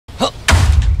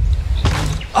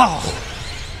Oh!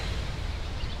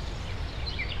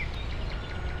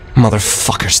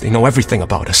 Motherfuckers, they know everything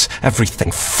about us.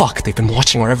 Everything. Fuck, they've been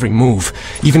watching our every move.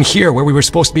 Even here, where we were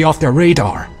supposed to be off their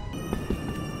radar.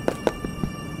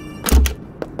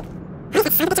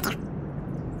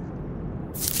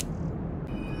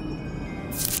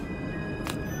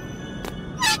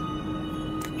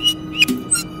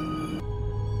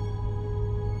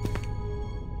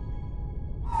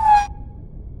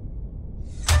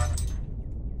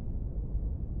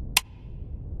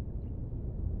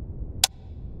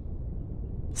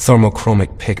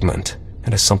 Thermochromic pigment.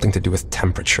 It has something to do with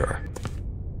temperature.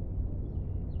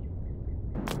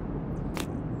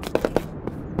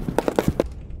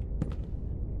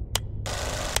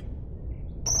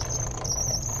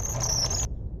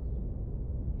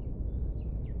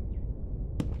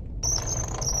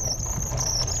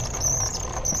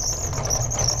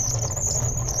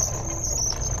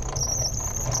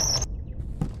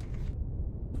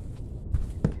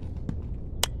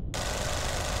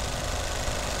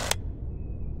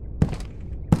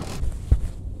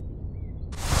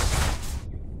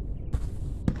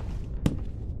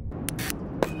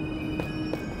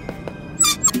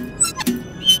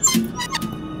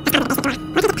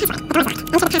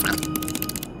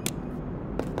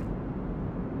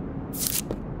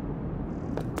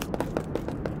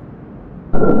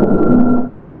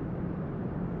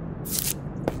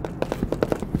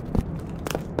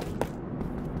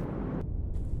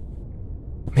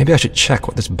 Maybe I should check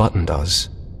what this button does.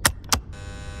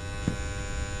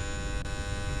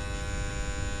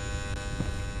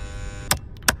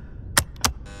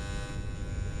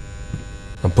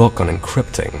 A book on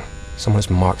encrypting. Someone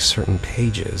has marked certain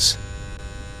pages.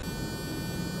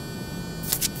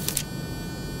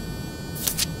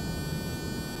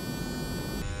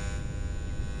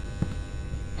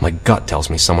 My gut tells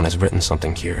me someone has written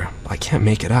something here, but I can't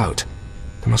make it out.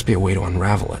 There must be a way to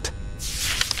unravel it.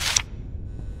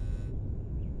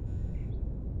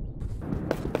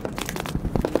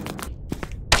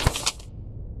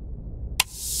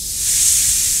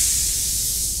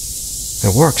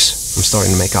 It works. I'm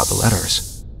starting to make out the letters.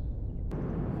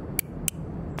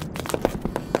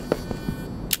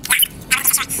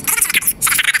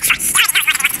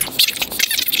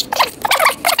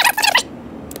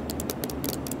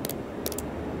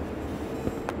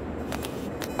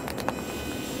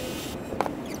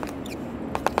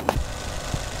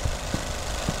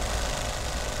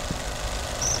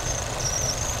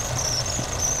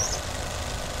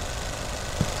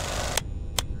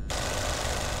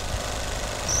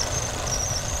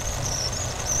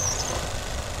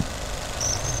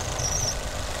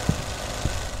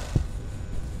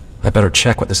 I better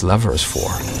check what this lever is for.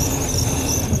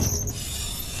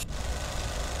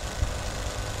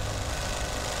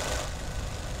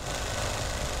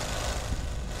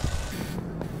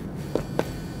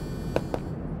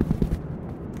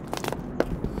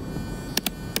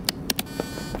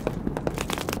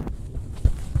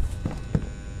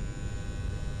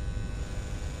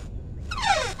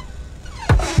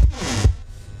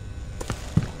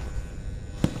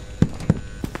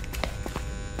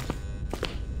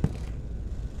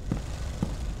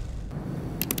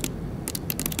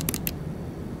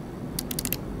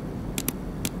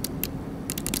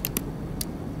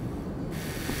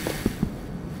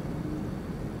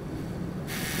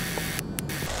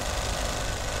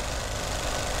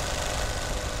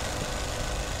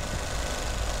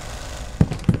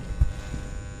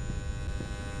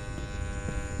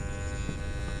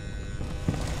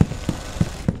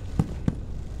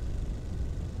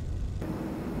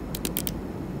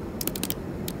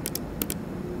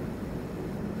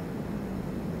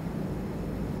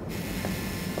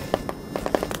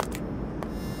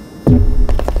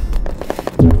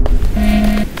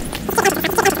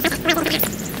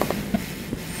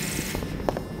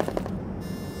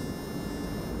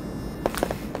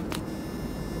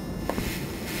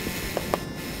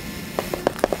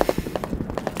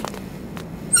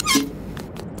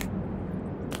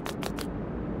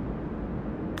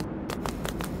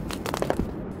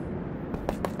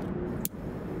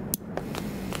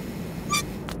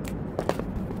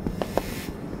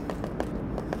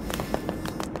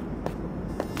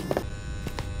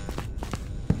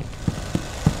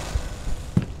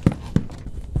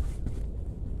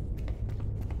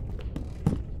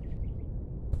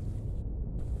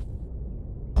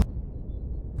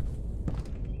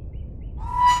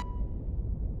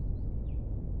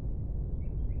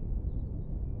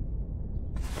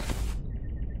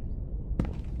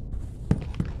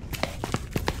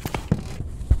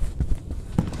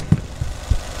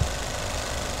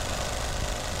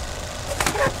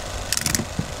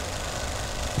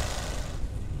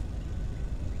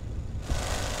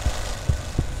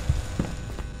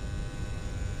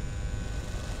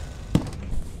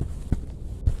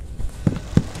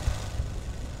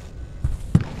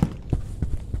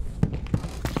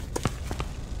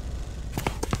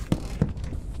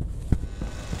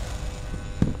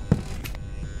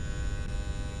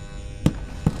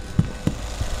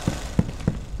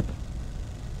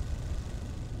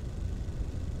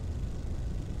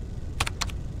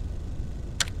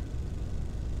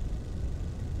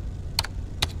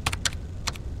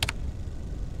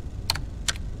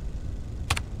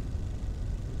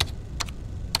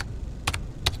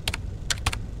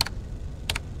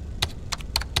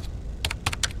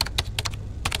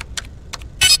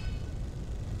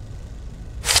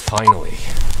 Finally.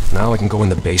 Now I can go in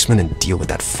the basement and deal with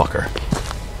that fucker.